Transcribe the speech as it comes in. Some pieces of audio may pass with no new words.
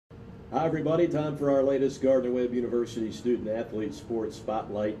Hi everybody, time for our latest Gardner-Webb University Student Athlete Sports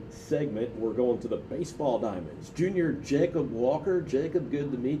Spotlight segment. We're going to the baseball diamonds. Junior Jacob Walker. Jacob,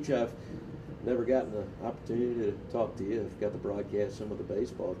 good to meet you. I've never gotten the opportunity to talk to you. I've got to broadcast some of the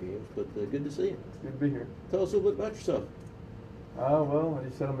baseball games, but good to see you. It's good to be here. Tell us a little bit about yourself. Well, like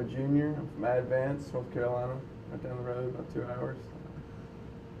you said, I'm a junior. I'm from Advance, North Carolina, right down the road, about 2 hours.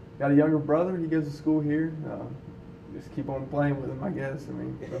 Got a younger brother. He goes to school here. Just keep on playing with him, I guess. I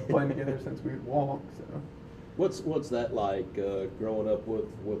mean, we've been playing together since we could walk. So, What's that like, growing up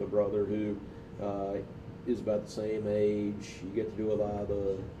with a brother who is about the same age? You get to do a lot of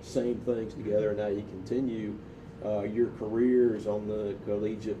the same things together, and now you continue your careers on the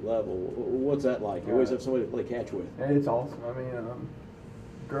collegiate level. What's that like? You always have somebody to play catch with. it's awesome. I mean,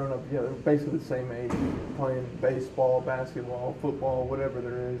 growing up together, basically the same age, playing baseball, basketball, football, whatever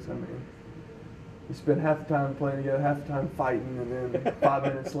there is. I mean, you spend half the time playing together, half the time fighting, and then 5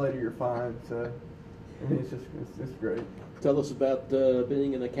 minutes later you're fine. So, I mean, it's great. Tell us about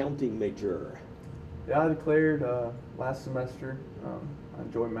being an accounting major. Yeah, I declared last semester. I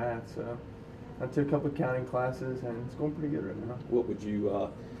enjoy math, so I took a couple of accounting classes, and it's going pretty good right now. What would you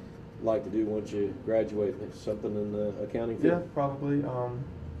like to do once you graduate? Something in the accounting field? Yeah, probably.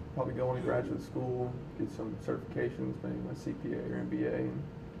 Probably go into graduate school, get some certifications, maybe my CPA or MBA, and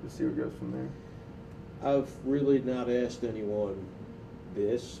just see what goes from there. I've really not asked anyone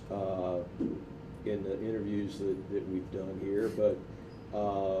this in the interviews that we've done here, but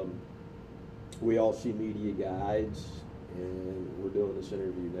we all see media guides, and we're doing this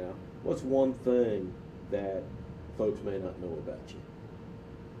interview now. What's one thing that folks may not know about you?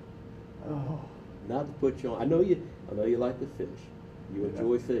 Oh, Not to put you on. I know you like to fish. You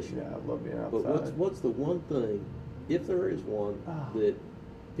enjoy fishing. yeah, I love being outside. But what's the one thing, if there is one, that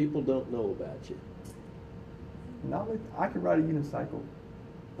people don't know about you? I can ride a unicycle.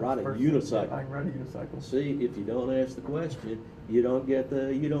 Ride a First unicycle. thing, I can ride a unicycle. See, if you don't ask the question, you don't get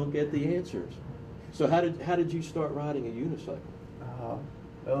the answers. So how did you start riding a unicycle?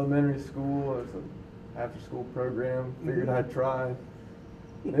 Elementary school, it was an after-school program. Figured I'd try.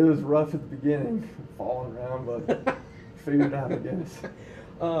 It was rough at the beginning, falling around, but figured it out, I guess.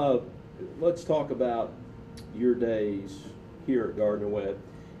 Let's talk about your days here at Gardner-Webb.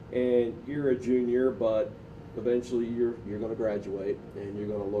 And you're a junior, but eventually you're going to graduate, and you're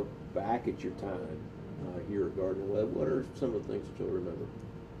going to look back at your time here at Gardner-Webb. What are some of the things that you'll remember?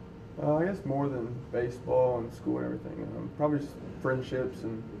 I guess more than baseball and school and everything. Probably just friendships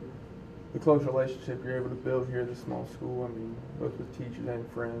and the close relationship you're able to build here at this small school. I mean, both with teachers and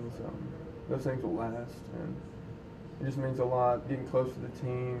friends. Those things will last, and it just means a lot getting close to the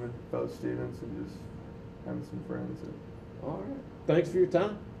team and fellow students and just having some friends. All right. Thanks for your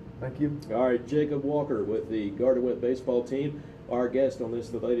time. Thank you. All right, Jacob Walker with the Gardner-Webb baseball team, our guest on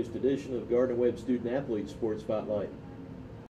the latest edition of Gardner-Webb Student Athlete Sports Spotlight.